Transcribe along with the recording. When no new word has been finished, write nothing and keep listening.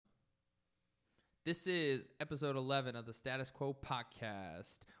This is episode 11 of the Status Quo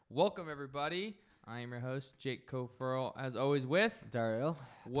podcast. Welcome, everybody. I am your host, Jake Cofurl, as always with Dario.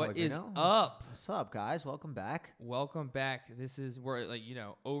 What is Pellegrino. up? What's up, guys? Welcome back. Welcome back. We're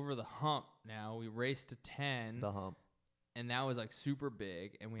over the hump now. We raced to 10. The hump. And that was like super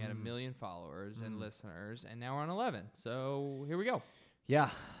big. And we had 1 million followers and listeners. And now we're on 11. So here we go. Yeah,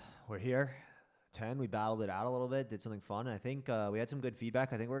 we're here. 10. We battled it out a little bit, did something fun. And I think we had some good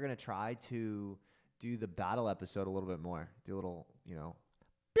feedback. I think we're going to try to do the battle episode a little bit more. Do a little, Yeah,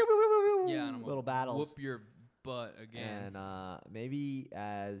 little battles. Whoop your butt again. And maybe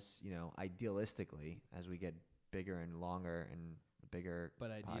as, idealistically, as we get bigger and longer and bigger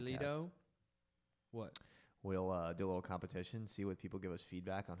But ideally, podcast, though, what? we'll do a little competition, see what people give us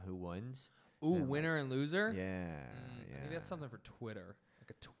feedback on who wins. Ooh, And, winner and loser? Yeah, I think that's something for Twitter.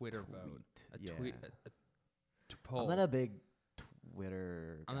 Like a Twitter vote. Yeah. A poll. I'm not a big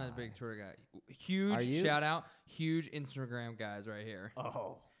Twitter guy. I'm not a big Twitter guy. Huge Are you? shout out. Huge Instagram guys right here.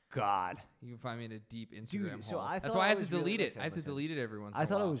 Oh, God. You can find me in a deep Instagram Dude, so hole. I That's thought why I I have to was really- delete it. listen, I have to listen. delete it every once in a I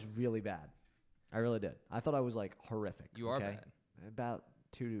thought while. it was really bad. I really did. I thought I was like horrific. You are okay? bad. About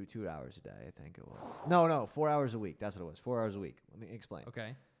two hours a day, I think it was. No, 4 hours a week. That's what it was. 4 hours a week. Let me explain.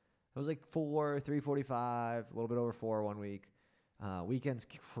 Okay. It was like 3:45, a little bit over 4 1 week. Weekends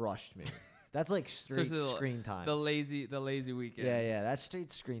crushed me. That's like straight screen time. The lazy weekend. Yeah, that's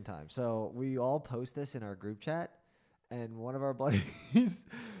straight screen time. So we all post this in our group chat, and one of our buddies,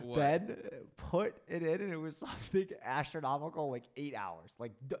 What? Ben, put it in, and it was something astronomical, like 8 hours.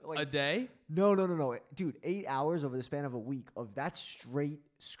 Like A day? No, dude, 8 hours over the span of a week of that straight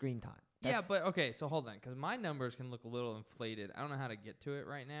screen time. Yeah, but okay, so hold on, because my numbers can look a little inflated. I don't know how to get to it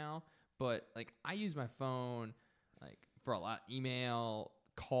right now, but like I use my phone like for a lot, email,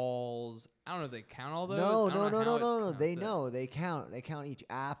 calls. I don't know if they count all those. No. They They count. They count each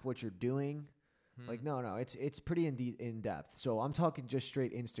app, what you're doing. Like no, it's pretty in depth. So I'm talking just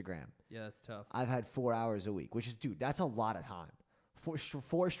straight Instagram. Yeah, that's tough. I've had 4 hours a week, which is, dude, that's a lot of time.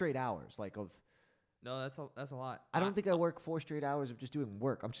 Four straight hours, like of. No, that's a lot. I don't think I work 4 straight hours of just doing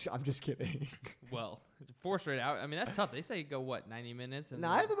work. I'm just kidding. Well, 4 straight hours. I mean, that's tough. They say go 90 minutes. And No,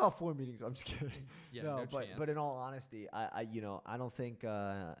 I have about 4 meetings. I'm just kidding. Yeah, no, chance. but in all honesty, I don't think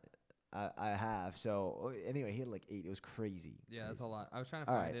I have. So anyway, he had like 8. It was crazy. Yeah, that's a lot. I was trying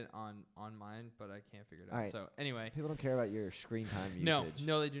to All find right. it on mine, but I can't figure it out. All right. So anyway, People don't care about your screen time usage.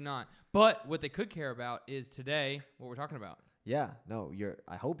 no, they do not. But what they could care about is today what we're talking about. Yeah, no,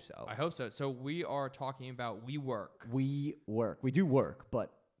 I hope so. I hope so. So we are talking about WeWork. We work. We do work,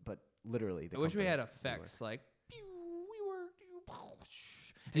 but literally. I wish we had effects like pew, WeWork.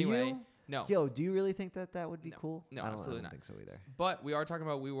 Anyway, you? no. Yo, do you really think that would be No. cool? No, I don't absolutely not. think so either. But we are talking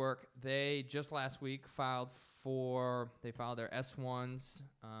about WeWork. They just last week filed their S1s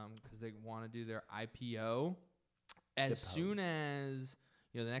because they want to do their IPO as soon as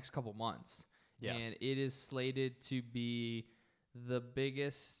the next couple months. Yeah. And it is slated to be the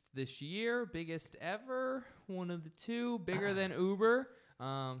biggest this year, biggest ever, one of the two, bigger than Uber,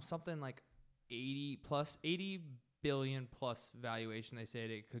 something like 80 billion plus valuation they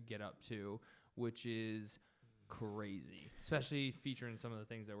said it could get up to, which is crazy, especially featuring some of the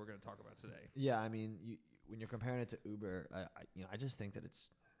things that we're going to talk about today. Yeah, I mean, when you're comparing it to Uber, I just think that it's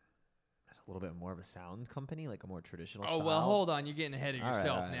a little bit more of a sound company, like a more traditional style. Oh, well, hold on. You're getting ahead of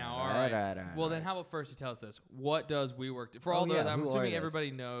yourself now. All right. Well, then how about first you tell us this? What does WeWork do? For all those, I'm assuming everybody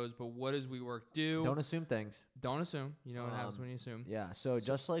knows, but what does WeWork do? Don't assume things. Don't assume. You know what happens when you assume. Yeah, so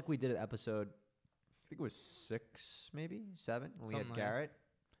just like we did an episode, I think it was 6, maybe 7, when we had Something like Garrett.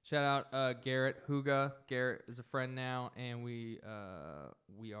 Shout out Garrett Huga. Garrett is a friend now, and we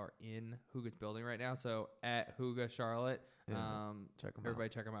are in Huga's building right now. So at Huga Charlotte, Check them everybody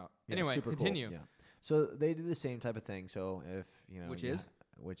check them out. Yeah, Anyway, super continue. Cool. Yeah. So they do the same type of thing. So if Which you is?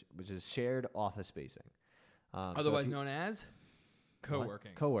 which is shared office spacing, Otherwise known as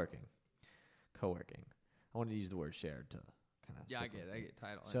co-working. Co-working. I wanted to use the word shared to kind of. Yeah, I get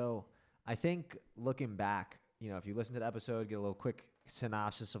title. So I think looking back, if you listen to the episode, get a little quick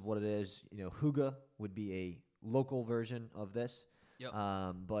synopsis of what it is. Huga would be a local version of this. Yep.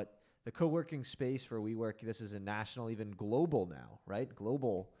 But the co-working space for WeWork, this is a national, even global now, right?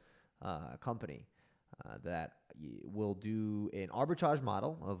 Global company that will do an arbitrage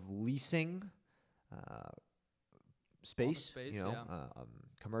model of leasing space,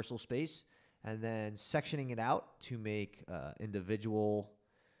 commercial space, and then sectioning it out to make individual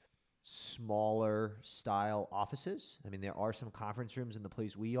smaller style offices. I mean, there are some conference rooms in the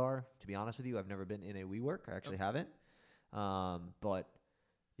place we are. To be honest with you, I've never been in a WeWork. I actually haven't. But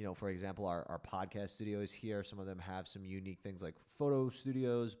For example, our podcast studio is here. Some of them have some unique things like photo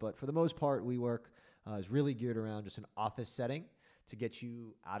studios, but for the most part, WeWork is really geared around just an office setting to get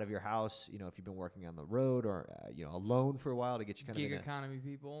you out of your house. If you've been working on the road or alone for a while, to get you kind gig of economy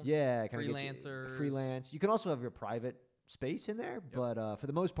people. Yeah, kind freelancers. Of freelance. You can also have your private space in there, but for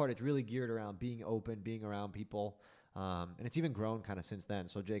the most part, it's really geared around being open, being around people. And it's even grown kind of since then.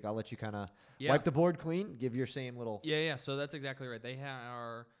 So, Jake, I'll let you kind of wipe the board clean, give your same little... Yeah. So that's exactly right. They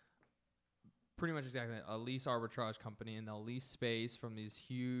are pretty much exactly a lease arbitrage company, and they'll lease space from these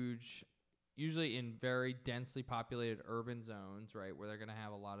huge, usually in very densely populated urban zones, right, where they're going to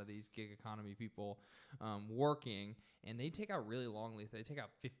have a lot of these gig economy people working, and they take out really long leases. They take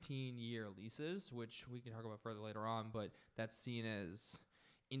out 15-year leases, which we can talk about further later on, but that's seen as...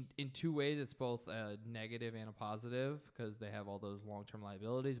 In two ways, it's both a negative and a positive because they have all those long-term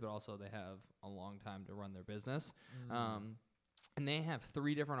liabilities, but also they have a long time to run their business. And they have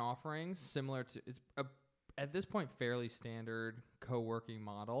 3 different offerings similar to, it's at this point, fairly standard co-working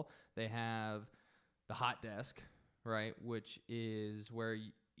model. They have the hot desk, right, which is where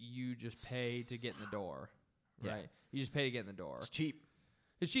you just pay to get in the door, right? Yeah. You just pay to get in the door. It's cheap.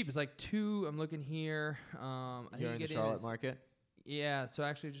 It's like I'm looking here. I think You're in the Charlotte market? Yeah, so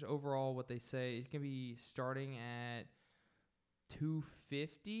actually just overall what they say, it can be starting at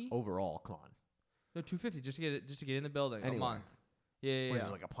 $250. Overall, come on. No, $250 just to get in the building a month. Yeah. What is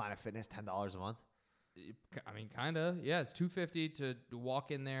it, like a Planet Fitness, $10 a month? I mean, kind of. Yeah, it's $250 to walk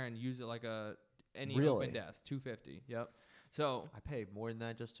in there and use it like any open desk. $250. Yep. So I pay more than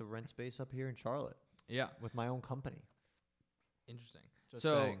that just to rent space up here in Charlotte. Yeah. With my own company. Interesting. Just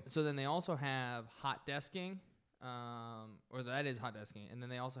saying. So then they also have hot desking. Or that is hot desking, and then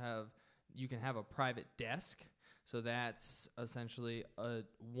they also you can have a private desk. So that's essentially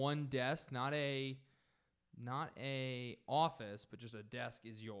one desk, not a office, but just a desk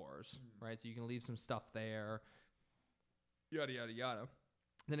is yours, right? So you can leave some stuff there, yada yada yada.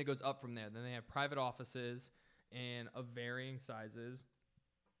 Then it goes up from there. Then they have private offices and of varying sizes.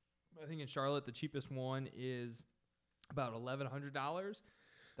 I think in Charlotte the cheapest one is about $1,100.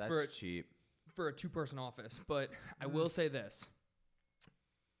 That's cheap. For a 2-person office, but I will say this.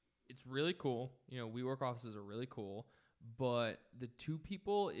 It's really cool. WeWork offices are really cool, but the 2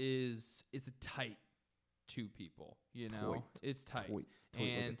 people it's a tight 2 people, It's tight.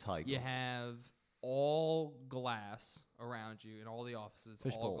 And like you have all glass around you in all the offices,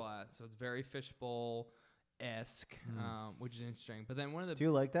 all glass. So it's very fishbowl-esque, which is interesting. But then Do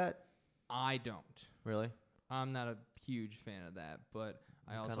you like that? I don't. Really? I'm not a huge fan of that, but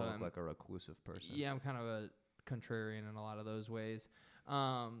I also kind of look like a reclusive person. Yeah, I'm kind of a contrarian in a lot of those ways.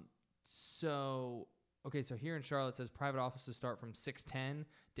 So here in Charlotte it says private offices start from $610,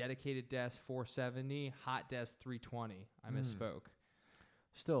 dedicated desk $470, hot desk $320. I misspoke.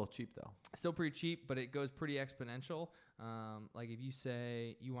 Still cheap though. Still pretty cheap, but it goes pretty exponential. Like if you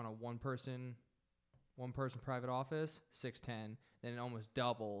say you want a one person private office, $610, then it almost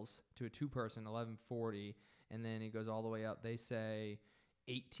doubles to a 2-person, $1,140, and then it goes all the way up. They say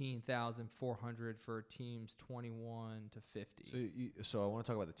 $18,400 for teams 21 to 50. So I want to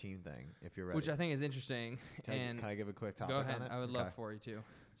talk about the team thing, if you're ready. Which I think is interesting. Can I give a quick topic on it? Go ahead. On it? I would love for you to.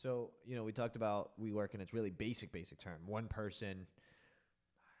 So, we talked about WeWork, and it's really basic term. One person,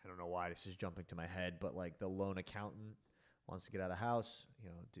 I don't know why this is jumping to my head, but like the loan accountant wants to get out of the house,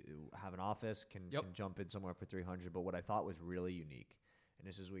 have an office, can jump in somewhere for $300. But what I thought was really unique, and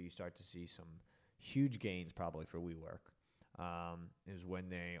this is where you start to see some huge gains probably for WeWork, is when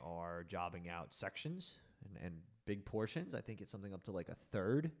they are jobbing out sections and big portions. I think it's something up to like a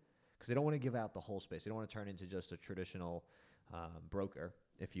third, because they don't want to give out the whole space. They don't want to turn into just a traditional broker,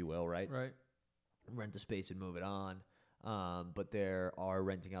 if you will, right? Right. Rent the space and move it on. But there are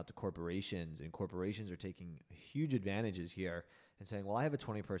renting out to corporations, and corporations are taking huge advantages here and saying, well, I have a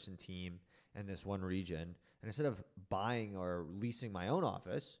 20-person team in this one region, and instead of buying or leasing my own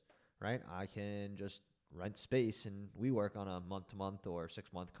office, right, I can just rent space and WeWork on a month-to-month or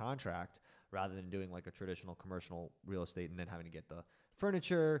 6-month contract rather than doing like a traditional commercial real estate and then having to get the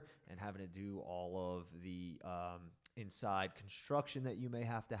furniture and having to do all of the inside construction that you may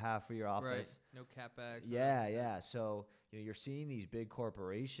have to have for your office. Right. No CapEx. Yeah. So, you're seeing these big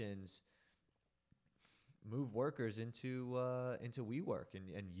corporations move workers into WeWork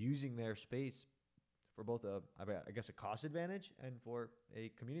and using their space for both a cost advantage and for a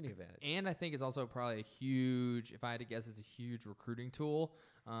community advantage. And I think it's also probably a huge, if I had to guess, it's a huge recruiting tool.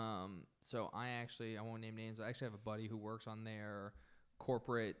 So I won't name names, but I actually have a buddy who works on their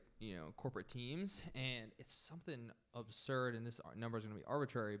corporate teams, and it's something absurd, and this number is going to be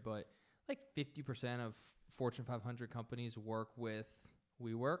arbitrary, but like 50% of Fortune 500 companies work with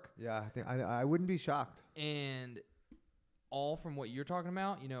WeWork. Yeah, I think I wouldn't be shocked. And all from what you're talking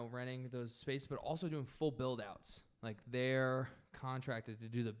about, you know, renting those spaces, but also doing full build outs. Like they're contracted to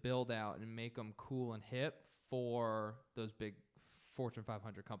do the build out and make them cool and hip for those big Fortune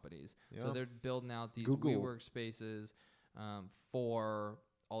 500 companies. Yeah. So they're building out these WeWork spaces for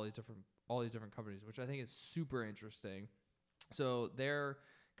all these different companies, which I think is super interesting. So they're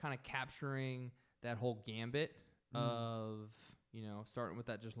kind of capturing that whole gambit of, you know, starting with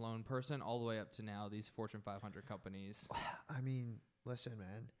that just lone person all the way up to now these Fortune 500 companies. I mean, listen,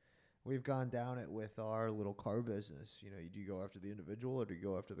 man, we've gone down it with our little car business. You know, do you go after the individual or do you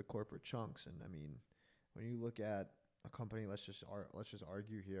go after the corporate chunks? And I mean, when you look at a company, let's just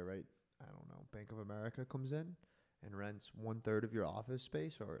argue here, right? I don't know. Bank of America comes in and rents 1/3 of your office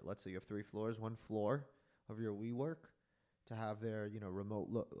space, or let's say you have 3 floors, 1 floor of your WeWork to have their, you know,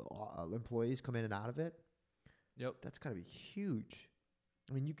 remote employees come in and out of it. Yep. That's got to be huge.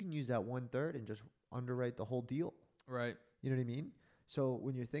 I mean, you can use that 1/3 and just underwrite the whole deal. Right. You know what I mean? So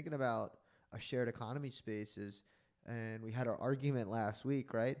when you're thinking about a shared economy spaces, and we had our argument last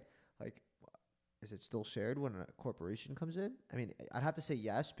week, right? Like, is it still shared when a corporation comes in? I mean, I'd have to say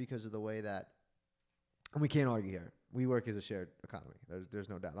yes because of the way that, and we can't argue here. WeWork is a shared economy. There's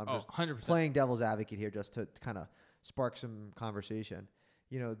no doubt. I'm just 100%. playing devil's advocate here just to kind of spark some conversation.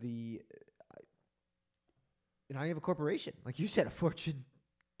 You know, I have a corporation, like you said, a Fortune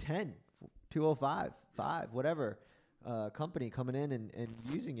 10, 205, 5, whatever, company coming in and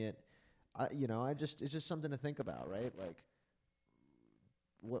using it. It's just something to think about, right? Like,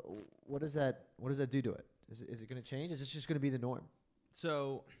 what does that do to it? Is it going to change? Is this just going to be the norm?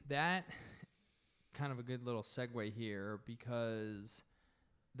 So that kind of a good little segue here, because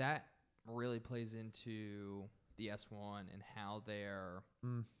that really plays into the S1 and how they're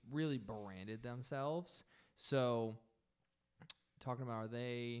really branded themselves. So talking about, are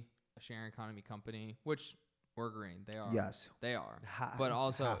they a sharing economy company? Which we're agreeing they are. Yes, they are. But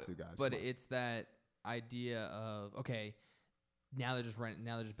also, have to, guys. But it's that idea of, okay, now they're just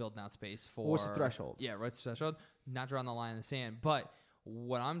building out space for. What's the threshold? Yeah, what's the threshold? Not drawing the line in the sand. But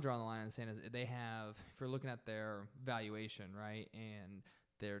what I'm drawing the line in the sand is they have, if you're looking at their valuation, right, and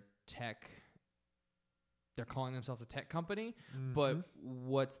their tech, they're calling themselves a tech company, but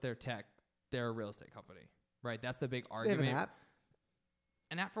what's their tech? They're a real estate company, right? That's the big argument. They have an app.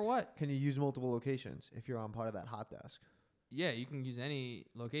 An app for what? Can you use multiple locations if you're on part of that hot desk? Yeah, you can use any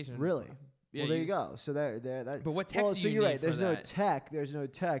location. Really? Yeah, well, there you go. So that. But what tech do you you're need right. There's for no that? tech. There's no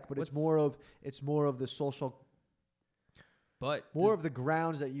tech, but it's more of the social. But more of the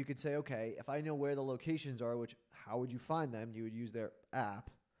grounds that you could say, okay, if I know where the locations are, how would you find them? You would use their app.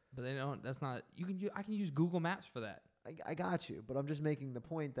 But they don't. That's not. I can use Google Maps for that. I got you, but I'm just making the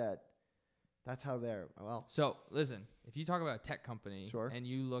point that that's how they're. Well, so listen, if you talk about a tech company, and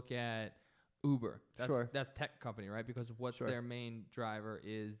you look at Uber, that's tech company, right? Because what's their main driver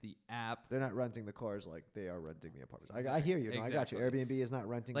is the app. They're not renting the cars like they are renting the apartments. I hear you. No, I got you. Airbnb is not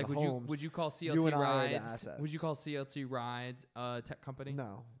renting the homes. Would you call CLT Rides? Would you call CLT Rides a tech company?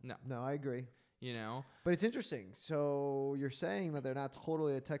 No. I agree. You know, but it's interesting. So you're saying that they're not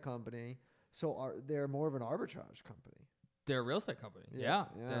totally a tech company. So they're more of an arbitrage company. They're a real estate company. Yeah.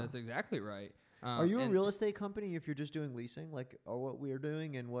 That's exactly right. Are you a real estate company if you're just doing leasing, like, or what we're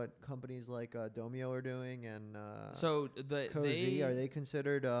doing, and what companies like Domio are doing, and so Cozy, are they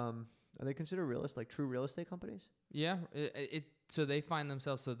considered real estate, like true real estate companies? Yeah. So they find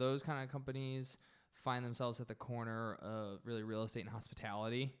themselves. So those kind of companies find themselves at the corner of really real estate and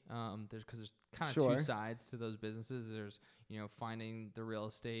hospitality. There's kind of two sides to those businesses. There's, finding the real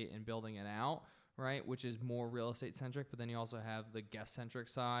estate and building it out, right, which is more real estate centric, but then you also have the guest centric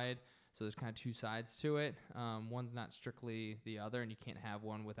side. So there's kind of two sides to it. One's not strictly the other, and you can't have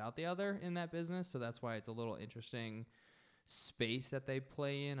one without the other in that business. So that's why it's a little interesting space that they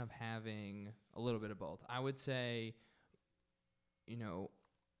play in, of having a little bit of both. I would say,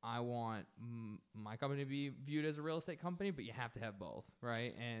 I want my company to be viewed as a real estate company, but you have to have both,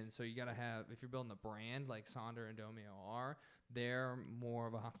 right? And so you got to have, if you're building a brand like Sonder and Domio are, they're more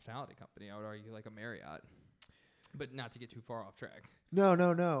of a hospitality company. I would argue like a Marriott, but not to get too far off track. No.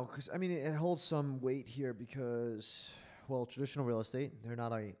 Because, it holds some weight here because, well, traditional real estate, they're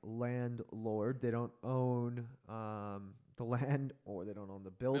not a landlord. They don't own the land, or they don't own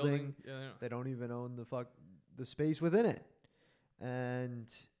the building. Yeah. They don't even own the space within it.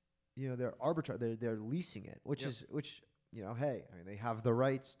 And, they're arbitrage. They're leasing it, which, hey, they have the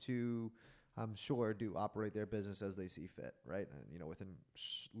rights to, I'm sure, operate their business as they see fit, right? And, within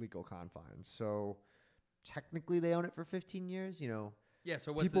legal confines. So technically they own it for 15 years, Yeah,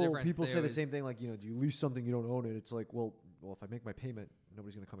 so what's the difference? People say the same thing, like, do you lease something, you don't own it? It's like, well, if I make my payment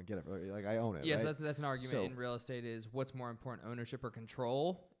nobody's gonna come and get it. Like I own it. Yes, right? that's an argument So- in real estate is what's more important, ownership or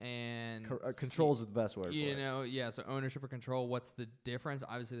control? And Control is the best word. you for it. know, yeah. So ownership or control, what's the difference?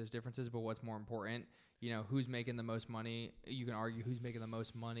 Obviously, there's differences, but what's more important? You know, who's making the most money? You can argue who's making the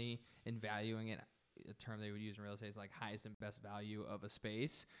most money in valuing it. A term they would use in real estate is like highest and best value of a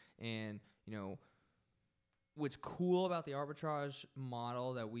space. And, you know, what's cool about the arbitrage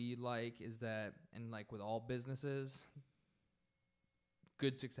model that we like is that, and like with all businesses,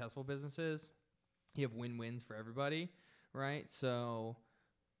 good successful businesses, you have win-wins for everybody, right? So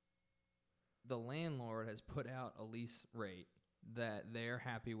the landlord has put out a lease rate that they're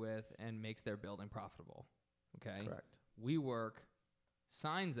happy with and makes their building profitable. Okay. Correct. WeWork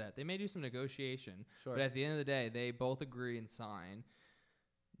signs that. They may do some negotiation, Sure. but at the end of the day, they both agree and sign.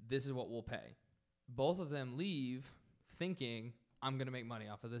 This is what we'll pay. Both of them leave thinking, I'm going to make money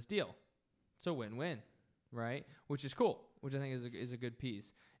off of this deal. It's a win-win, right? Which is cool, which I think is a good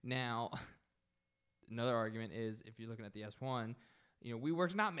piece. Now, another argument is if you're looking at the S1, you know,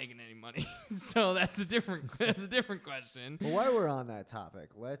 WeWork's not making any money, so that's a different question. Well, while we're on that topic,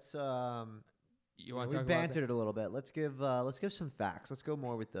 let's You want to we talk about bantered it a little bit. Let's give some facts. Let's go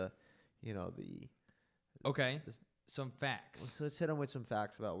more with the, Okay, this- some facts. let's hit them with some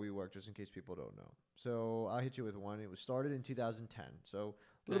facts about WeWork, just in case people don't know. So I'll hit you with one. It was started in 2010, so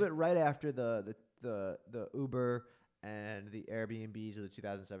a little bit right after the Uber and the Airbnbs of the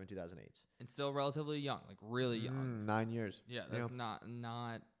 2007 2008s. It's still relatively young, like really young. 9 years. Yeah, that's not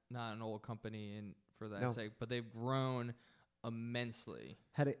an old company in for that No. sake, but they've grown immensely.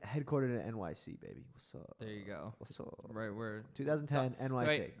 Headquartered in NYC, baby. What's up? There you go. What's up? Right where 2010 NYC.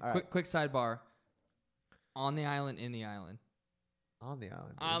 Right, All right. quick sidebar. On the island, in the island. On the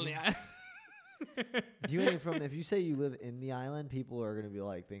island. On baby. the island. If you say you live in the island, people are gonna be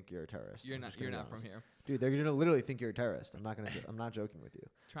like, think you're a terrorist. You're I'm not just gonna be from honest. here. Dude. They're gonna literally think you're a terrorist. I'm not joking with you.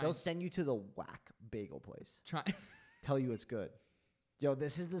 Try They'll send you to the whack bagel place. try Tell you it's good. Yo,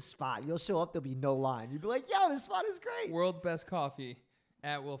 this is the spot. You'll show up. There'll be no line. You'll be like, yo, this spot is great. world's best coffee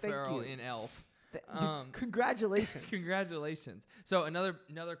at Will Thank Ferrell you. in Elf. Congratulations. Congratulations. So another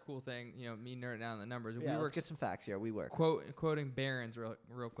cool thing, you know, me nerding down the numbers. Yeah, WeWork's let's get some facts here. WeWork. quoting Barron's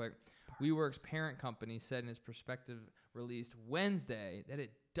real quick. WeWork's parent company said in its perspective released Wednesday that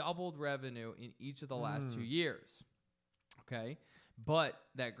it doubled revenue in each of the last 2 years. Okay. But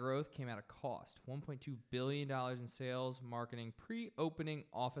that growth came at a cost. $1.2 billion in sales, marketing, pre-opening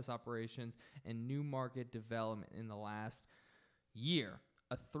office operations, and new market development in the last year.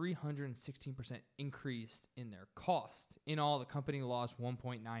 A 316% increase in their cost. In all, the company lost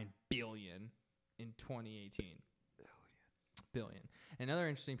 $1.9 billion in 2018. Billion. Another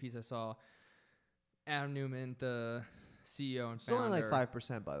interesting piece I saw, Adam Newman, the CEO and It's founder. only like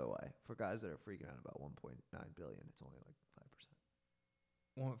 5%, by the way, for guys that are freaking out about 1.9 billion. It's only like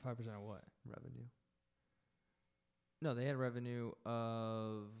 5% 5% of what? revenue. No, they had revenue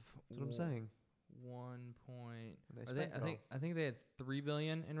of. That's what I'm saying. 1 point. And Are they, spent it I think they had $3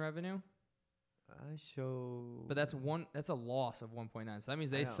 billion in revenue, all. I show. but that's a loss of 1.9. So that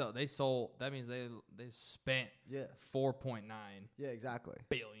means I they know. sold. That means they spent Yeah. 4.9 Yeah, exactly.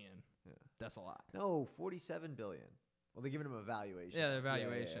 billion. Yeah. That's a lot. No, 47 billion. Well, they're giving them a valuation. Yeah, their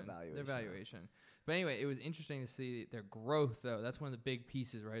valuation. Their valuation. But anyway, it was interesting to see their growth, though. That's one of the big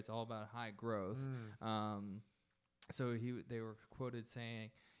pieces, right? It's all about high growth. So they were quoted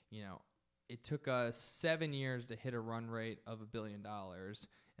saying, you know, it took us 7 years to hit a run rate of $1 billion.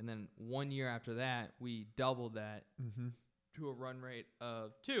 And then 1 year after that, we doubled that to a run rate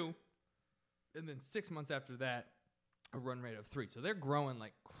of 2. And then 6 months after that, a run rate of 3. So they're growing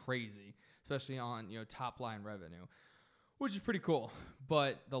like crazy, especially on, you know, top line revenue, which is pretty cool.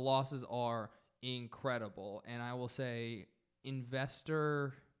 But the losses are incredible. And I will say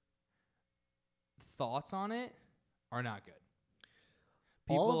investor thoughts on it are not good.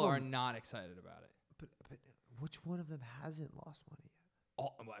 People are not excited about it. But which one of them hasn't lost money yet?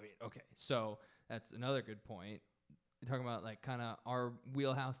 I mean, okay, so that's another good point. You're talking about like kind of our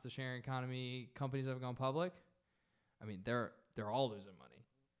wheelhouse, the sharing economy companies that have gone public. I mean, they're all losing money.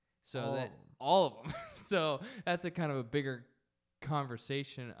 So all of them. So that's a kind of a bigger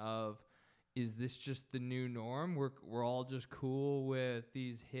conversation of, is this just the new norm? We're all just cool with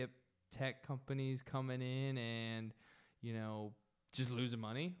these hip tech companies coming in and, you know, just losing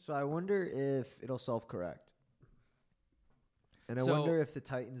money. So I wonder if it'll self-correct. And I So- wonder if the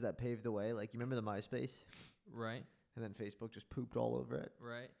titans that paved the way, like you remember the MySpace? Right, And then Facebook just pooped all over it?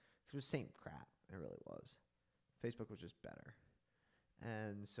 right. It was the same crap. It really was. Facebook was just better.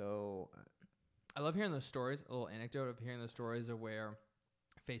 And so I love hearing those stories, a little anecdote of hearing those stories of where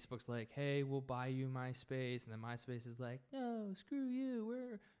Facebook's like, hey, we'll buy you MySpace. And then MySpace is like, no, screw you.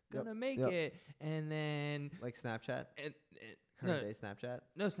 We're going to make it. And then. Like Snapchat? Current day Snapchat?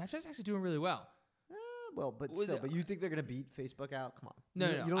 No, Snapchat's actually doing really well. Well, but still, but you think they're going to beat Facebook out? Come on.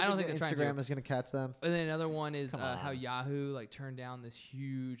 No, you I don't think they're trying to. Instagram is going to catch them? And then another one is how Yahoo like turned down this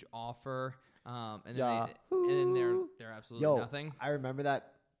huge offer. And then they're absolutely nothing. I remember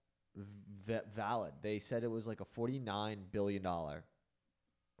that valid. They said it was like a $49 billion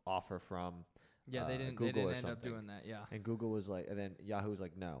offer from they didn't end up doing that. Yeah. And Google was like, and then Yahoo was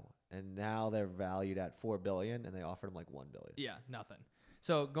like, no. And now they're valued at $4 billion, and they offered them like $1 billion. Yeah, nothing.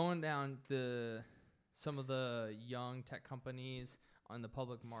 So going down some of the young tech companies on the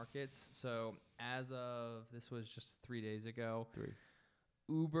public markets. So as of, this was just 3 days ago.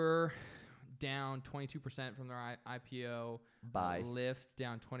 Uber down 22% from their IPO. Buy. Lyft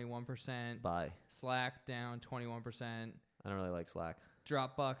down 21%. Buy. Slack down 21%. I don't really like Slack.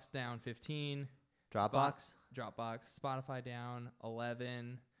 Dropbox down 15. Dropbox? Spotify down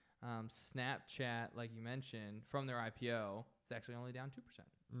 11. Snapchat, like you mentioned, from their IPO, is actually only down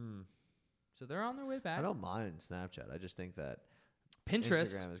 2%. So they're on their way back. I don't mind Snapchat. I just think that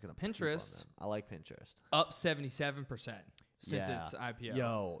Pinterest Instagram is going to Pinterest. I like Pinterest. Up 77% since its IPO.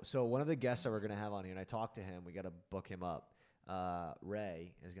 Yo, so one of the guests that we're going to have on here, and I talked to him. We got to book him up.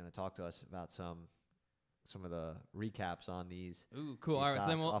 Ray is going to talk to us about some of the recaps on these. Ooh, cool. All right, so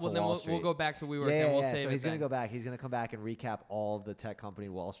then we'll go back to WeWork. Yeah, and we'll save so it he's going to then. go back. He's going to come back and recap all of the tech company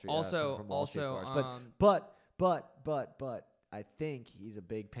Wall Street. Also, but I think he's a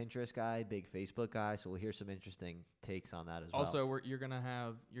big Pinterest guy, big Facebook guy, so we'll hear some interesting takes on that as well. Also, you're going to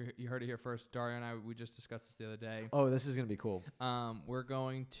have, you heard it here first, Dario and I, we just discussed this the other day. Oh, this is going to be cool. We're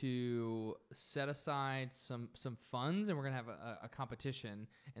going to set aside some funds, and we're going to have a competition,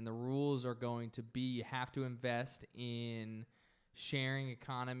 and the rules are going to be you have to invest in sharing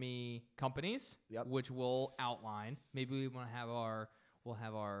economy companies, which we'll outline. Maybe we want to have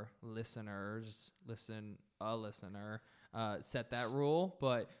our listeners, set that rule,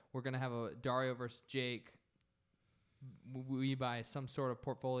 but we're going to have a Dario versus Jake. We buy some sort of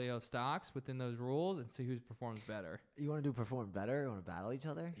portfolio of stocks within those rules and see who performs better. You want to do perform better? You want to battle each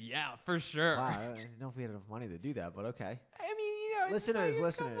other? Yeah, for sure. Wow, I didn't know if we had enough money to do that, but okay. I mean, listeners,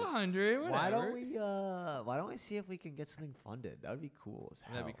 it's like $100, why don't we see if we can get something funded? That would be cool as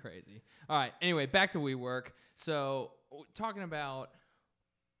hell. That'd be crazy. All right. Anyway, back to WeWork. So talking about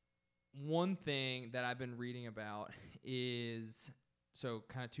one thing that I've been reading about is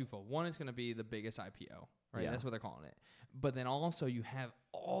kind of twofold. One is going to be the biggest IPO, right? Yeah. That's what they're calling it. But then also you have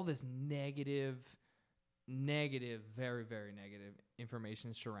all this negative, very, very negative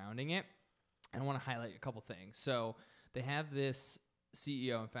information surrounding it. And I want to highlight a couple things. So they have this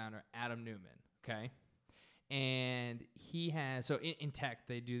CEO and founder, Adam Newman, okay? And he has, so in tech,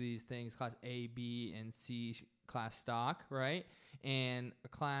 they do these things, class A, B, and C class stock, right? And a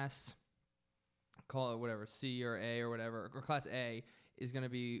class, call it whatever, C or A or whatever, or class A is going to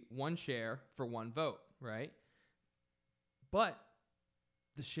be one share for one vote, right? But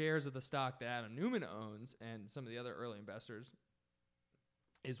the shares of the stock that Adam Newman owns and some of the other early investors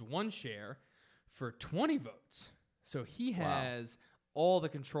is one share for 20 votes. So he has all the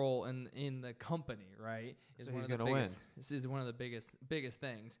control in the company, right? So he's going to win. This is one of the biggest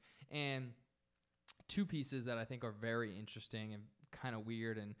things. And two pieces that I think are very interesting and kind of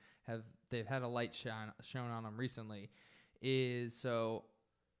weird and they've had a light shown on them recently is so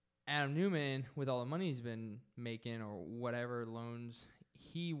Adam Newman, with all the money he's been making or whatever loans,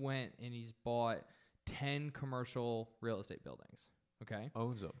 he went and he's bought 10 commercial real estate buildings. Okay,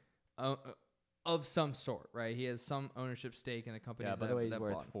 owns them of some sort, right? He has some ownership stake in the company. Yeah, by the way, he's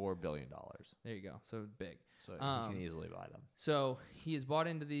worth $4 billion. There you go. So big. So he can easily buy them. So he has bought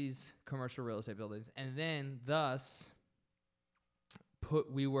into these commercial real estate buildings, and then thus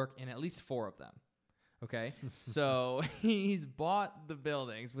put WeWork in at least 4 of them. Okay, so he's bought the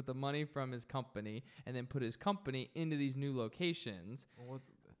buildings with the money from his company and then put his company into these new locations.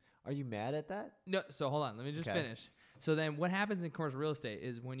 Are you mad at that? No, so hold on. Let me just finish. So then what happens in commercial real estate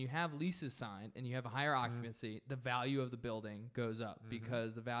is when you have leases signed and you have a higher occupancy, the value of the building goes up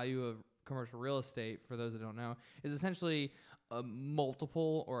because the value of commercial real estate, for those that don't know, is essentially a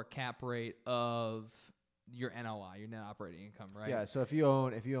multiple or a cap rate of your NOI, your net operating income, right? Yeah. So if you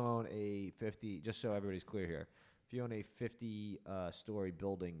own a 50, just so everybody's clear here, if you own a 50-story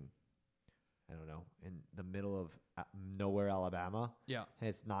building, I don't know, in the middle of nowhere, Alabama,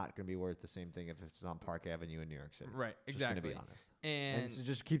 it's not going to be worth the same thing if it's on Park Avenue in New York City. Right. Exactly. Just going to be honest. And so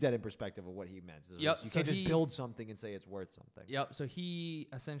just keep that in perspective of what he meant. You can't just build something and say it's worth something. Yep. So he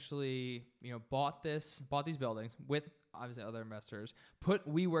essentially, bought these buildings with obviously other investors, put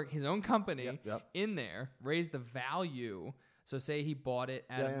WeWork, his own company, in there, raise the value. So say he bought it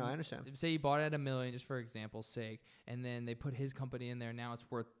at I understand. Say he bought it at $1 million, just for example's sake, and then they put his company in there. Now it's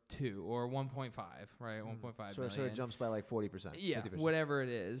worth 2 or 1.5, right? 1.5 million. So it jumps by like 40%. Yeah, 50%. whatever it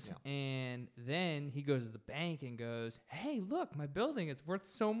is. Yeah. And then he goes to the bank and goes, "Hey, look, my building is worth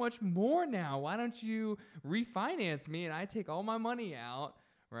so much more now. Why don't you refinance me and I take all my money out,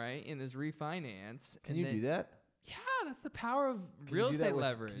 right, in this refinance?" Can you do that? Yeah, that's the power of real estate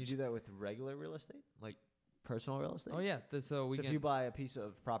leverage. Can you do that with regular real estate, like personal real estate? Oh yeah, so if you buy a piece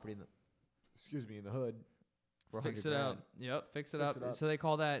of property in the hood, for fix it $100,000, up. Yep, fix it up. So they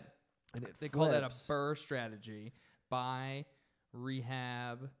call that call that a BRRRR strategy: buy,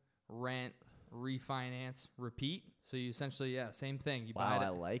 rehab, rent, refinance, repeat. So you essentially, same thing. You buy it. I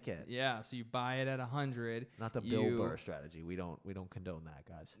like it. Yeah, so you buy it at 100. Not the Bill Burr strategy. We don't condone that,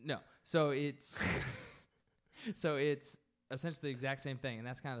 guys. No. So it's essentially the exact same thing, and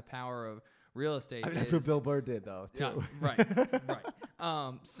that's kind of the power of real estate. I mean, that's what Bill Burr did, though, too. Right.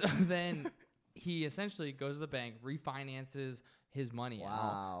 So then he essentially goes to the bank, refinances his money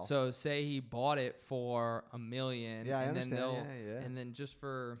out. So say he bought it for $1 million. Yeah, I and understand. Then and then just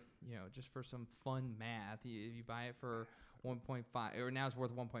for some fun math, you buy it for 1.5, or now it's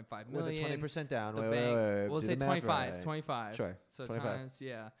worth 1.5 million. With a 20% down. Wait. We'll say 25. Right. 25. Sure. So 25. times,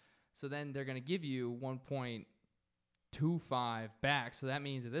 So then they're going to give you 1.25 back. So that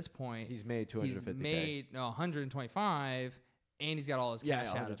means at this point he's made 250K. He's made 125, and he's got all his cash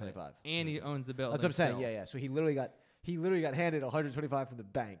out of it. 125. And he owns the building. That's what I'm saying. Yeah. So he literally got handed 125 from the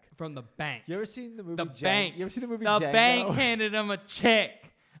bank. From the bank. You ever seen the movie? The bank. You ever seen the movie? The Django? bank handed him a check.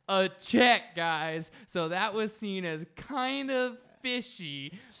 A check, guys. So that was seen as kind of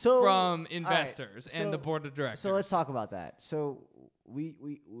fishy from investors and the board of directors. So let's talk about that. So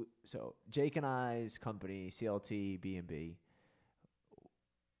so Jake and I's company, CLT B&B,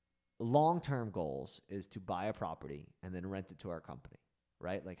 long-term goals is to buy a property and then rent it to our company,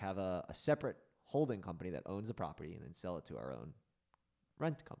 right? Like have a separate holding company that owns the property and then sell it to our own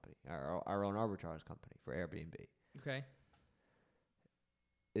rent company, our own arbitrage company for Airbnb. Okay.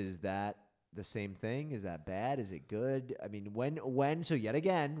 Is that the same thing? Is that bad? Is it good? I mean, so yet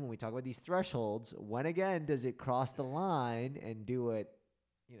again, when we talk about these thresholds, when again does it cross the line and do what,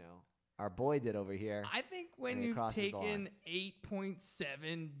 our boy did over here? I think when you've taken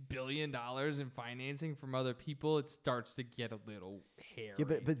 $8.7 billion in financing from other people, it starts to get a little hairy. Yeah,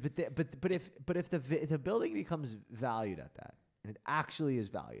 but if the building becomes valued at that, and it actually is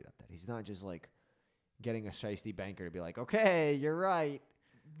valued at that, he's not just like getting a shiesty banker to be like, okay, you're right.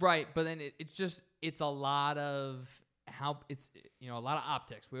 Right, but then it's a lot of a lot of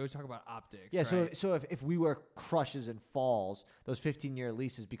optics. We always talk about optics. Yeah, right? so if WeWork crushes and falls, those 15-year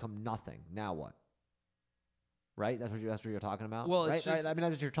leases become nothing. Now what? Right? That's what you're talking about. Well, right? It's just, I mean,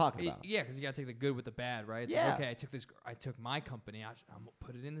 that's what you're talking about. Yeah, because you got to take the good with the bad, right? It's like, okay, I took my company, I'm gonna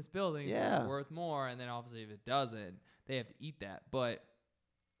put it in this building, so it's worth more, and then obviously if it doesn't, they have to eat that. But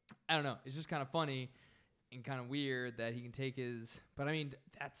I don't know. It's just kind of funny. And kind of weird that he can take his, but I mean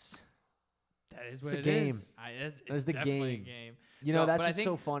that is what it is. It's the definitely game. A game. That's what's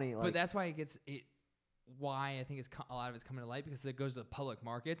so funny. But that's why why I think a lot of it's coming to light, because it goes to the public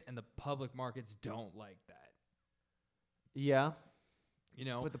markets, and the public markets don't like that. Yeah,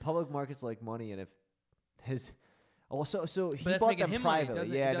 but the public markets like money, and if his. So he bought them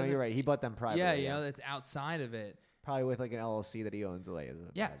privately. Yeah, no, you're right. He bought them privately. Yeah, it's outside of it. Probably with like an LLC that he owns.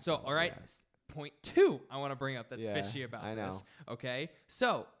 So all right. Yeah. Point 2 I want to bring up that's fishy about this. Okay.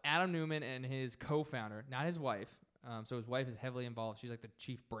 So Adam Newman and his co-founder, not his wife. So his wife is heavily involved. She's like the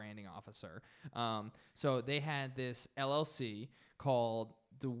chief branding officer. So they had this LLC called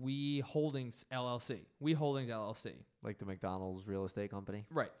the We Holdings LLC. We Holdings LLC. Like the McDonald's real estate company.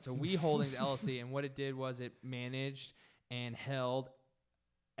 Right. So We Holdings LLC. And what it did was it managed and held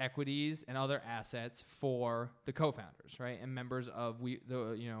equities and other assets for the co-founders, right? And members of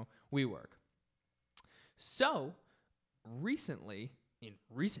WeWork. So, recently, in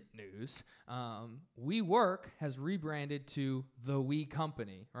recent news, WeWork has rebranded to the We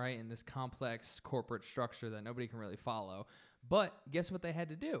Company, right? In this complex corporate structure that nobody can really follow. But guess what they had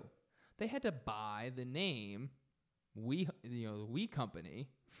to do? They had to buy the name the We Company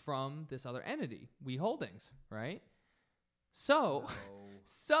from this other entity, We Holdings, right? So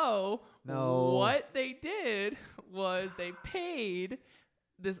what they did was they paid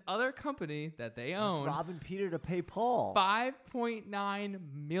this other company that they own, robbing Peter to pay Paul, $5.9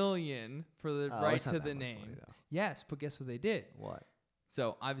 million for the right to the name. Yes, but guess what they did? What?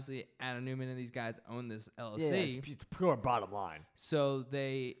 So obviously Adam Newman and these guys own this LLC. Yeah, it's pure bottom line. So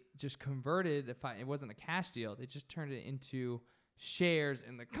they just converted. It wasn't a cash deal. They just turned it into shares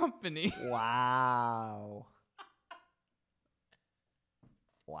in the company. Wow.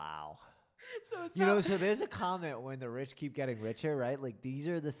 Wow. So it's so there's a comment when the rich keep getting richer, right? Like these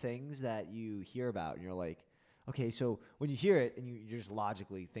are the things that you hear about, and you're like, okay, so when you hear it and you just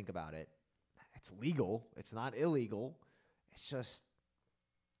logically think about it, it's legal. It's not illegal. It's just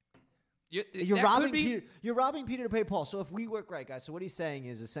you're robbing Peter. You're robbing Peter to pay Paul. So if WeWork, right, guys? So what he's saying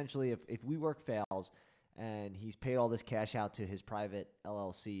is essentially, if WeWork fails, and he's paid all this cash out to his private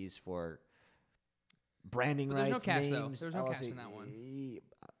LLCs for branding rights, there's no cash names, though. There's no cash in that one.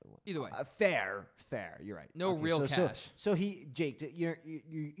 Either way, fair. You're right. No real cash. So Jake,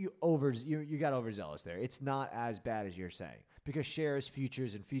 you got overzealous there. It's not as bad as you're saying because shares,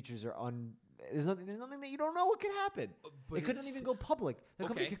 futures, and futures are There's nothing that you don't know what could happen. But it couldn't even go public. The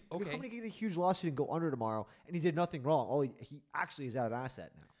company okay. could get a huge lawsuit and go under tomorrow, and he did nothing wrong. All he actually is out an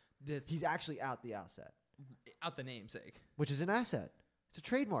asset now. He's actually out the asset. Out the namesake. Which is an asset. It's a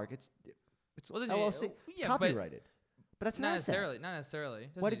trademark. It's well, LLC, copyrighted. But that's an asset. Not necessarily.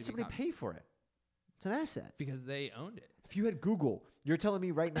 Why did somebody pay for it? It's an asset. Because they owned it. If you had Google, you're telling me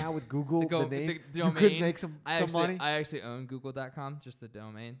right now with Google, the name, the you domain, could make some money? I actually own Google.com, just the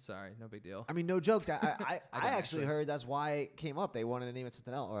domain. Sorry, no big deal. I mean, no joke. I actually heard that's why it came up. They wanted to name it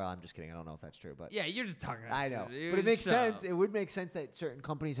something else. Or I'm just kidding. I don't know if that's true. But yeah, you're just talking about I know. Dude. But it makes sense. It would make sense that certain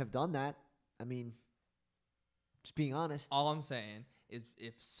companies have done that. I mean, just being honest. All I'm saying is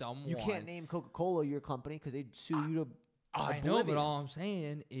if someone... You can't name Coca-Cola your company because they'd sue you to I know, but all I'm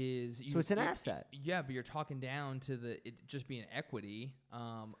saying is... So it's an asset. Yeah, but you're talking down to it just being equity.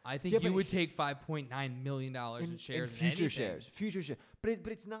 I think you would take $5.9 million in shares in future shares. Future shares. But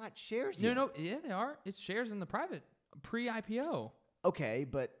it's not shares yet. No, yeah, they are. It's shares in the private, pre-IPO. Okay,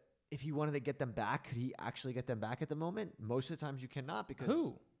 but if he wanted to get them back, could he actually get them back at the moment? Most of the times you cannot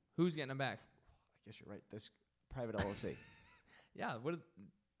because... Who's getting them back? I guess you're right. This private LLC. Yeah.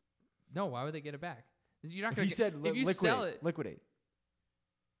 No, why would they get it back? You're not if going you said if you liquidate, sell it, liquidate.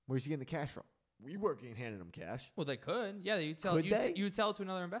 Where's he getting the cash from? WeWork ain't handing them cash. Well, they could. Yeah, you'd sell. You would sell it to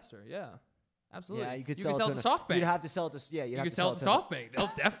another investor. Yeah, absolutely. Yeah, you could sell it to SoftBank. You'd have to sell it to you could sell it to SoftBank.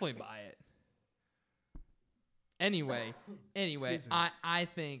 They'll definitely buy it. Anyway, I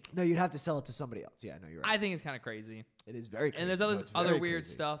think no, you'd have to sell it to somebody else. Yeah, no, you're right. I think it's kind of crazy. It is very crazy. And there's other weird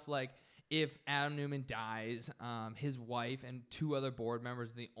stuff like. If Adam Newman dies, his wife and 2 other board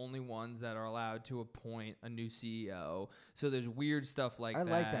members are the only ones that are allowed to appoint a new CEO. So there's weird stuff like that. I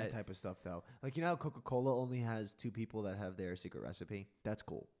like that type of stuff, though. Like, you know how Coca-Cola only has 2 people that have their secret recipe? That's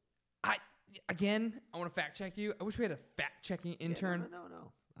cool. I want to fact check you. I wish we had a fact checking intern.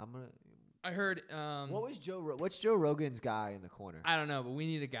 No. I'm going to... I heard... what's Joe Rogan's guy in the corner? I don't know, but we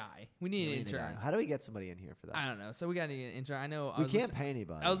need a guy. We need an intern. How do we get somebody in here for that? I don't know. So we got to need an intern. I know... We can't pay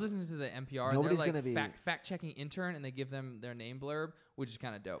anybody. I was listening to the NPR. Nobody's going to be... fact-checking intern, and they give them their name blurb, which is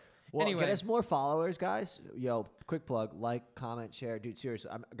kind of dope. Well, anyway. Get us more followers, guys. Yo, quick plug. Like, comment, share. Dude, seriously.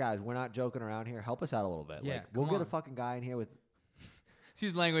 Guys, we're not joking around here. Help us out a little bit. Yeah, we'll get a fucking guy in here with...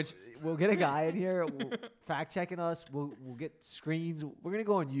 Excuse language. We'll get a guy in here fact checking us. We'll get screens. We're gonna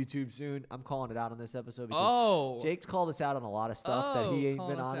go on YouTube soon. I'm calling it out on this episode because Jake's called us out on a lot of stuff that he ain't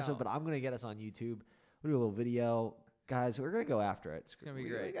been honest with. But I'm gonna get us on YouTube. We'll do a little video, guys. We're gonna go after it. It's gonna be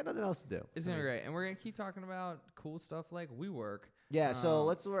great. We got nothing else to do. It's gonna be great, and we're gonna keep talking about cool stuff like WeWork. Yeah. So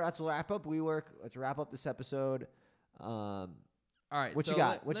let's wrap up WeWork. Let's wrap up this episode. All right. What you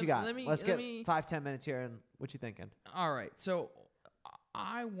got? Let's get 5-10 minutes here. And what you thinking? All right. So.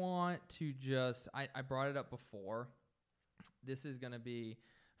 I want to I brought it up before. This is going to be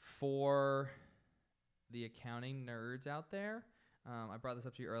for the accounting nerds out there. I brought this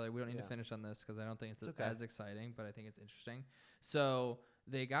up to you earlier. We don't need to finish on this because I don't think it's as exciting, but I think it's interesting. So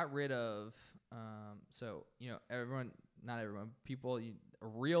they got rid of, people, a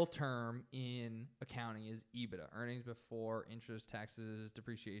real term in accounting is EBITDA, earnings before interest, taxes,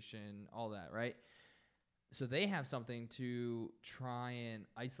 depreciation, all that, right? So they have something to try and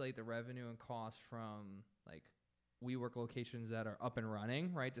isolate the revenue and cost from like WeWork locations that are up and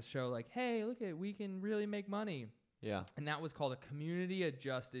running, right? To show like, hey, look we can really make money. Yeah. And that was called a community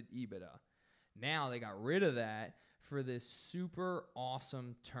adjusted EBITDA. Now they got rid of that for this super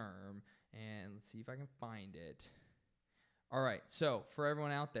awesome term. And let's see if I can find it. All right. So for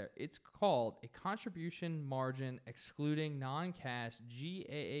everyone out there, it's called a contribution margin excluding non-cash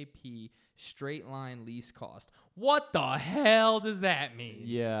GAAP straight line lease cost. What the hell does that mean?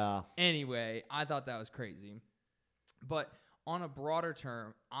 Yeah. Anyway, I thought that was crazy. But on a broader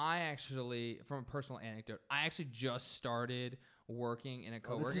term, from a personal anecdote, I actually just started working in a Oh,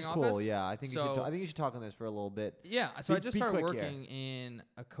 co-working this is office. cool. Yeah, I think I think you should talk on this for a little bit. Yeah, so I just started quick working in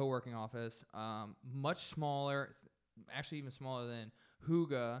a co-working office, much smaller, actually even smaller than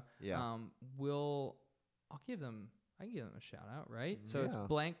Huga. Yeah. I can give them a shout out, right? So it's Yeah.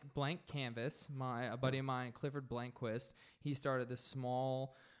 Blank Canvas. A buddy of mine, Clifford Blankquist, he started this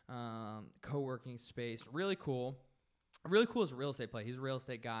small co-working space. Really cool. Really cool as a real estate play. He's a real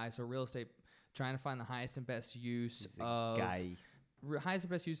estate guy, so real estate, trying to find the highest and best use highest and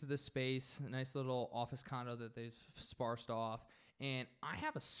best use of this space. A nice little office condo that they've sparsed off. And I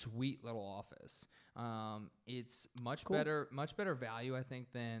have a sweet little office. It's much better value, I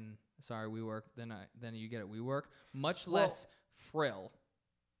think, than WeWork than you get at WeWork. Much less frill.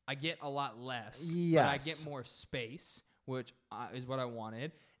 I get a lot less, but I get more space, which is what I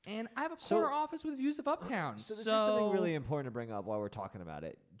wanted. And I have a corner office with views of Uptown. So this is something really important to bring up while we're talking about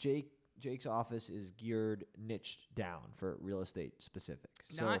it. Jake's office is geared, niched down for real estate specific.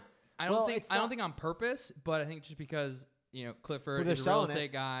 I don't think on purpose, but I think just because Clifford is a real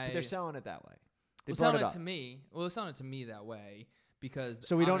estate guy. But they're selling it that way. They're selling it to me. Well, they're selling it to me that way because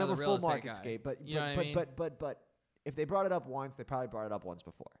so we don't have a full market scape. But if they brought it up once, they probably brought it up once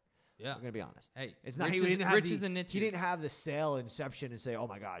before. Yeah, I'm gonna be honest. Hey, it's not riches and niches. He didn't have the sale inception and say, "Oh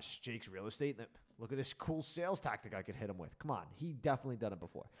my gosh, Jake's real estate. Look at this cool sales tactic I could hit him with." Come on, he definitely done it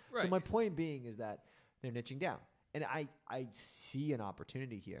before. Right. So my point being is that they're niching down, and I see an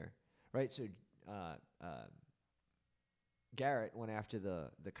opportunity here, right? So Garrett went after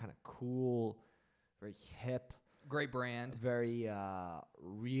the kind of cool, very hip, great brand, very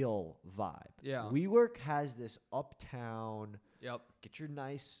real vibe. Yeah, WeWork has this uptown. Yep. Get your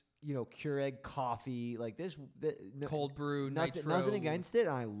nice, Keurig coffee, like this. Cold brew, nothing against it.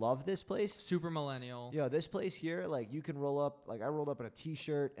 I love this place. Super millennial. Yeah, this place here, like you can roll up. Like I rolled up in a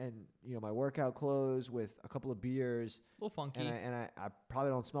t-shirt and my workout clothes with a couple of beers. A little funky. And I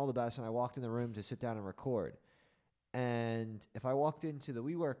probably don't smell the best. And I walked in the room to sit down and record. And if I walked into the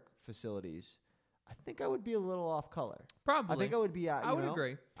WeWork facilities, I think I would be a little off color. Probably. I think I would be. I would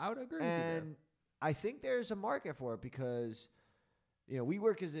agree. I would agree with you there. And I think there's a market for it because.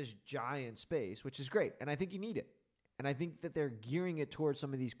 WeWork is this giant space, which is great, and I think you need it. And I think that they're gearing it towards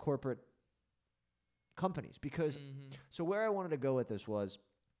some of these corporate companies because so where I wanted to go with this was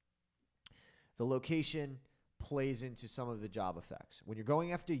the location plays into some of the job effects. When you're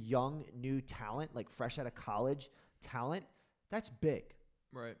going after young, new talent, like fresh out of college talent, that's big.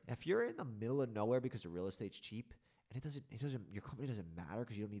 Right. If you're in the middle of nowhere because the real estate's cheap and your company doesn't matter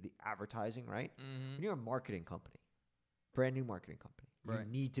because you don't need the advertising, right? When you're a marketing company, brand new marketing company. Right.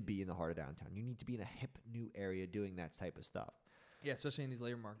 You need to be in the heart of downtown. You need to be in a hip new area doing that type of stuff. Yeah, especially in these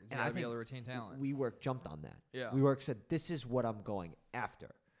labor markets. You got to be able to retain talent. WeWork jumped on that. Yeah. WeWork said, this is what I'm going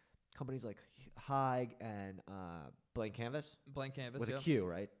after. Companies like Haig and Blank Canvas. Blank Canvas, with a Q,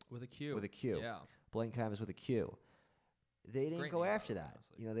 right? With a Q. With a Q. Yeah. Blank Canvas with a Q. They didn't go after that.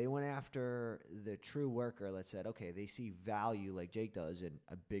 Honestly. They went after the true worker that said, okay, they see value like Jake does in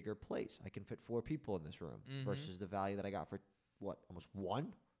a bigger place. I can fit 4 people in this room versus the value that I got for, what, almost 1?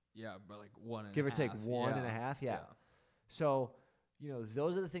 Yeah, but like 1 and a half. Give or take 1 and a half, yeah. So,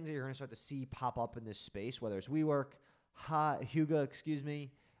 those are the things that you're going to start to see pop up in this space, whether it's WeWork, Huga,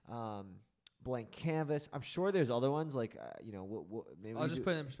 Blank Canvas. I'm sure there's other ones like, maybe I'll just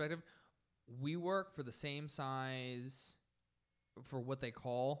put it in perspective. WeWork for the same size for what they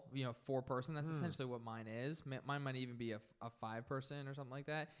call, 4-person. That's essentially what mine is. Mine might even be a 5-person or something like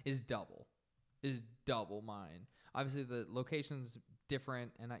that. Is double mine. Obviously, the location's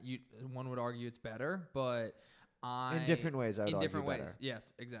different, and one would argue it's better, but in different ways, I would argue different better. ways.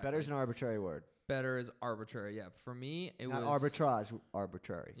 Yes, exactly. Better is an arbitrary word. Better is arbitrary. Yeah, for me, Not arbitrage,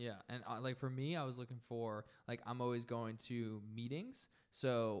 arbitrary. Yeah, and for me, I was looking for I'm always going to meetings,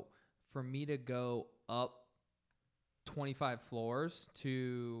 so for me to go up 25 floors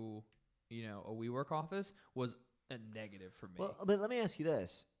to a WeWork office was a negative for me. Well, but let me ask you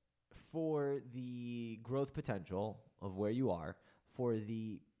this. For the growth potential of where you are, for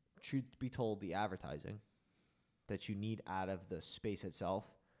the truth to be told, the advertising that you need out of the space itself,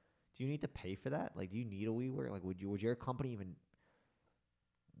 do you need to pay for that? Like, do you need a WeWork? Like, would your company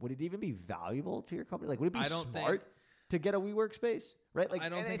would it even be valuable to your company? Like, would it be smart to get a WeWork space? Right? Like, I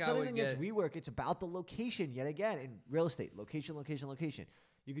don't think it's I not would anything against WeWork. It's about the location yet again in real estate. Location.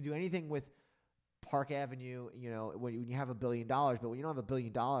 You could do anything with Park Avenue, when you have $1 billion, but when you don't have $1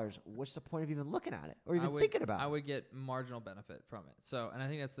 billion, what's the point of even looking at it or even thinking about it? I would get marginal benefit from it. So, and I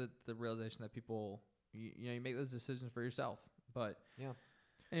think that's the realization that people, you make those decisions for yourself. But yeah.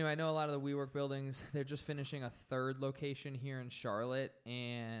 Anyway, I know a lot of the WeWork buildings, they're just finishing a 3rd location here in Charlotte,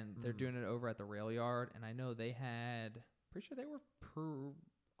 and they're doing it over at the Rail Yard. And I know they had pretty sure they were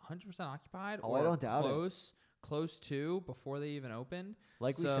 100% occupied. Oh, or I don't doubt it. Close to before they even opened.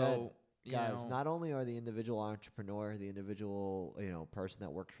 Like we said, guys, know, not only are the individual entrepreneur, the individual person that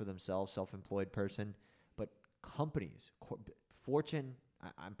works for themselves, self-employed person, but companies, Fortune.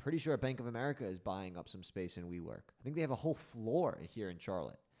 I'm pretty sure Bank of America is buying up some space in WeWork. I think they have a whole floor here in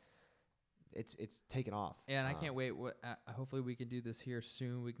Charlotte. It's taken off. And I can't wait. Hopefully we can do this here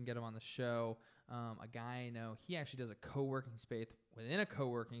soon. We can get him on the show. A guy I know, he actually does a co-working space within a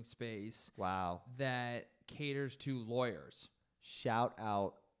co-working space. Wow. That caters to lawyers. Shout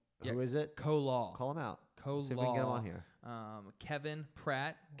out. Yeah, who is it? Co-law. Call him out. Co-law. See if we can get him on here. Kevin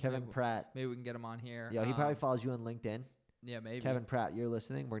Pratt. Kevin Pratt. Maybe we can get him on here. Yeah, he probably follows you on LinkedIn. Yeah, maybe. Kevin Pratt, you're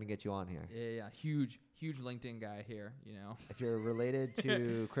listening. We're going to get you on here. Yeah. Huge LinkedIn guy here, If you're related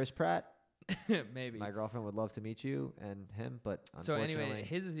to Chris Pratt, maybe. My girlfriend would love to meet you and him, but so unfortunately.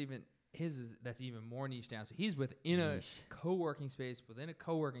 Anyway, that's even more niche down. So he's within a co-working space,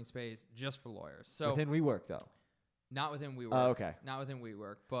 just for lawyers. So within WeWork, though. Not within WeWork. Oh, okay. Not within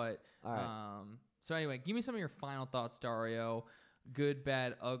WeWork, but all right. So anyway, give me some of your final thoughts, Dario. Good,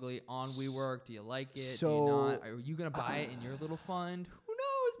 bad, ugly on WeWork. Do you like it? Do you not? Are you gonna buy it in your little fund? Who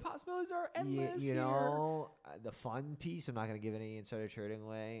knows? Possibilities are endless. The fun piece. I'm not gonna give any insider trading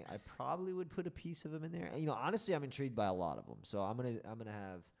away. I probably would put a piece of them in there. Honestly, I'm intrigued by a lot of them. So I'm gonna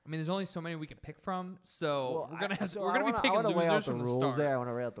have. I mean, there's only so many we can pick from. So we're gonna be I picking wanna losers weigh out the from the rules start. there. I want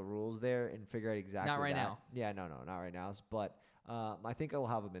to weigh out the rules there and figure out exactly. Not right that. now. Yeah, no, not right now. But I think I will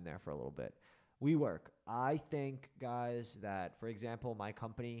have them in there for a little bit. WeWork. I think, guys, that, for example, my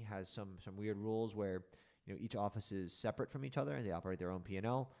company has some weird rules where each office is separate from each other and they operate their own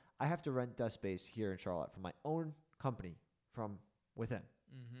P&L. I have to rent desk space here in Charlotte from my own company from within.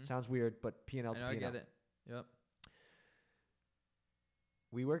 Mm-hmm. Sounds weird, but P&L to P&L. I get it. Yep.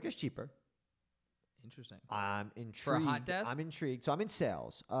 WeWork is cheaper. Interesting. I'm intrigued. For a hot desk? I'm intrigued. So I'm in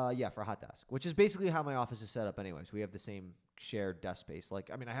sales. Yeah, for a hot desk, which is basically how my office is set up anyways. We have the same shared desk space.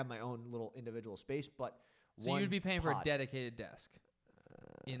 I have my own little individual space, but so you'd be paying for a dedicated desk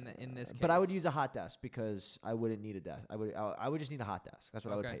in this case. But I would use a hot desk because I wouldn't need a desk. I would just need a hot desk. That's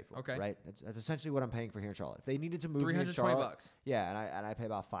what I would pay for. Okay. Right? That's essentially what I'm paying for here in Charlotte. If they needed to move me in Charlotte, $320. Yeah, and I pay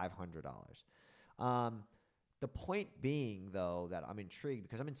about $500. The point being, though, that I'm intrigued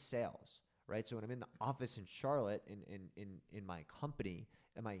because I'm in sales, right? So when I'm in the office in Charlotte, in my company,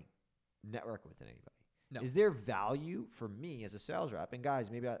 am I networking with anybody? No. Is there value for me as a sales rep? And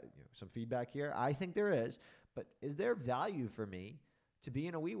guys, maybe some feedback here. I think there is, but is there value for me to be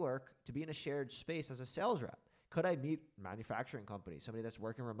in a WeWork, to be in a shared space as a sales rep? Could I meet manufacturing companies, somebody that's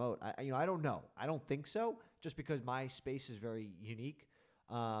working remote? I don't know. I don't think so, just because my space is very unique,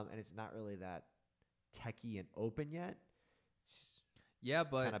 and it's not really that techie and open yet. It's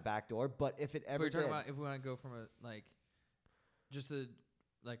but kind of backdoor. But if it ever, we're talking about if we want to go from just a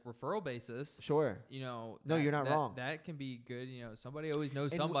referral basis. Sure. No, you're not wrong. That can be good. Somebody always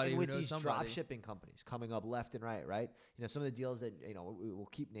knows somebody who knows somebody. With these drop shipping companies coming up left and right? Some of the deals that we'll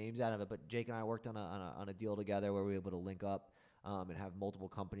keep names out of it, but Jake and I worked on a deal together where we were able to link up and have multiple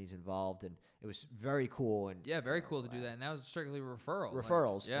companies involved, and it was very cool. And very cool to do that. And that was strictly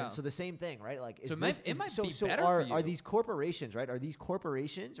referrals. And so the same thing, right? It might be better for you. Are these corporations, right?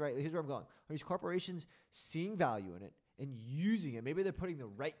 Here's where I'm going. Are these corporations seeing value in it and using it? Maybe they're putting the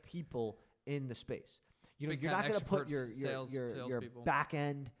right people in the space. You're not going to put your back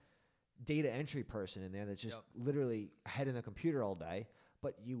end data entry person in there that's just literally head in the computer all day,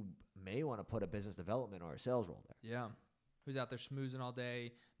 but you may want to put a business development or a sales role there. Yeah. Who's out there schmoozing all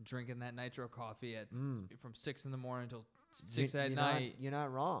day, drinking that nitro coffee from 6 in the morning until 6 at night. You're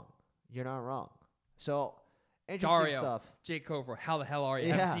not wrong. So, interesting Dario, stuff. Jake Cover, how the hell are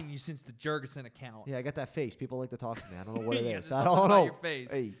you? I haven't seen you since the Jurgensen account. Yeah, I got that face. People like to talk to me. I don't know what it is. I don't know. Your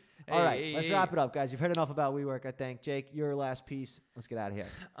face. Hey. All right, let's wrap it up, guys. You've heard enough about WeWork, I think. Jake, your last piece. Let's get out of here.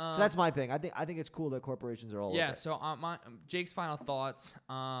 So that's my thing. I think it's cool that corporations are all over it. So Jake's final thoughts.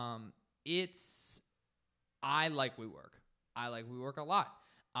 I like WeWork. I like WeWork a lot.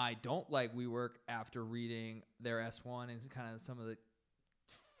 I don't like WeWork after reading their S1 and kind of some of the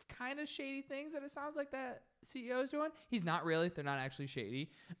kind of shady things that it sounds like that CEO is doing. He's not really. They're not actually shady.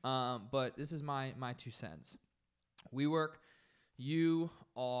 But this is my 2 cents. WeWork, you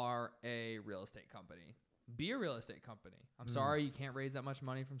are a real estate company. Be a real estate company. I'm sorry you can't raise that much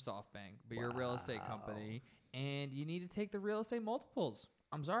money from SoftBank, but you're a real estate company, and you need to take the real estate multiples.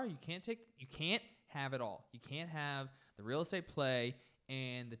 I'm sorry, you can't have it all. You can't have the real estate play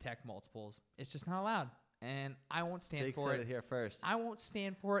and the tech multiples. It's just not allowed, and I won't stand for it. Jake said it here first. I won't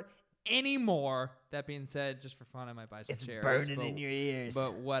stand for it anymore. That being said, just for fun, I might buy some shares. It's burning in your ears.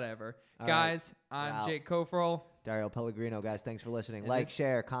 But whatever. All Guys, right. I'm Jake Kofrel. Dario Pellegrino, guys. Thanks for listening. And Like, this-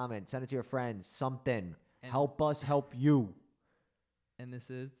 share, comment, send it to your friends. Something. And- Help us help you. And this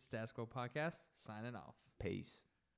is the Status Quo Podcast, signing off. Peace.